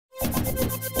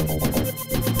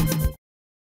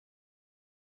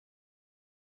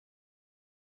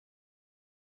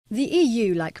The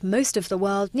EU, like most of the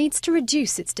world, needs to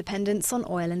reduce its dependence on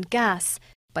oil and gas.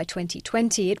 By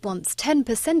 2020, it wants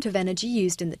 10% of energy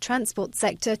used in the transport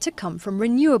sector to come from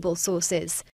renewable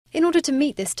sources. In order to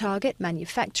meet this target,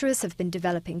 manufacturers have been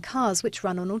developing cars which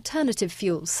run on alternative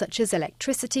fuels such as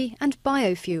electricity and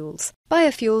biofuels.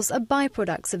 Biofuels are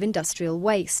byproducts of industrial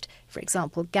waste, for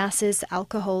example gases,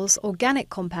 alcohols, organic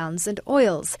compounds and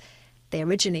oils. They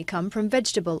originally come from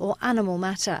vegetable or animal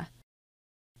matter.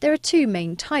 There are two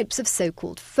main types of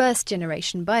so-called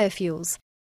first-generation biofuels.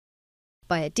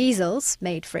 Biodiesels,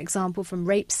 made for example from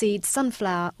rapeseed,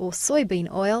 sunflower or soybean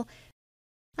oil,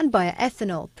 and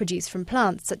bioethanol, produced from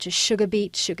plants such as sugar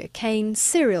beet, sugar cane,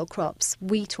 cereal crops,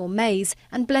 wheat or maize,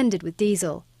 and blended with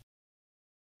diesel.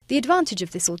 The advantage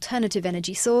of this alternative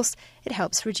energy source, it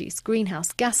helps reduce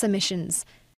greenhouse gas emissions.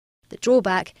 The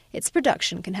drawback, its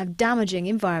production can have damaging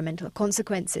environmental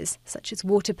consequences, such as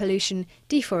water pollution,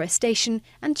 deforestation,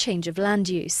 and change of land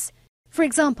use. For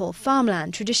example,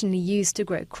 farmland traditionally used to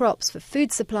grow crops for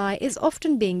food supply is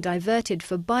often being diverted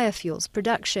for biofuels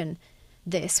production.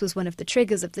 This was one of the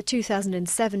triggers of the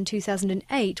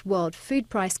 2007-2008 world food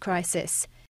price crisis.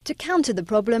 To counter the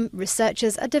problem,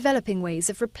 researchers are developing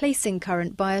ways of replacing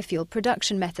current biofuel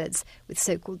production methods with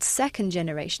so-called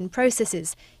second-generation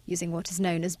processes, using what is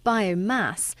known as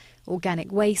biomass,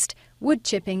 organic waste, wood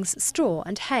chippings, straw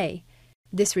and hay.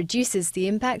 This reduces the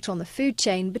impact on the food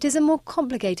chain but is a more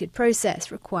complicated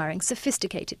process requiring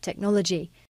sophisticated technology.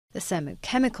 The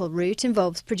thermochemical route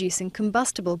involves producing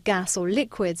combustible gas or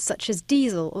liquids such as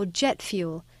diesel or jet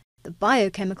fuel. The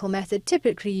biochemical method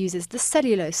typically uses the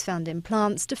cellulose found in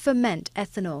plants to ferment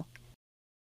ethanol.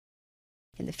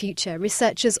 In the future,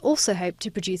 researchers also hope to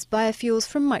produce biofuels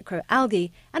from microalgae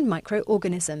and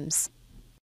microorganisms.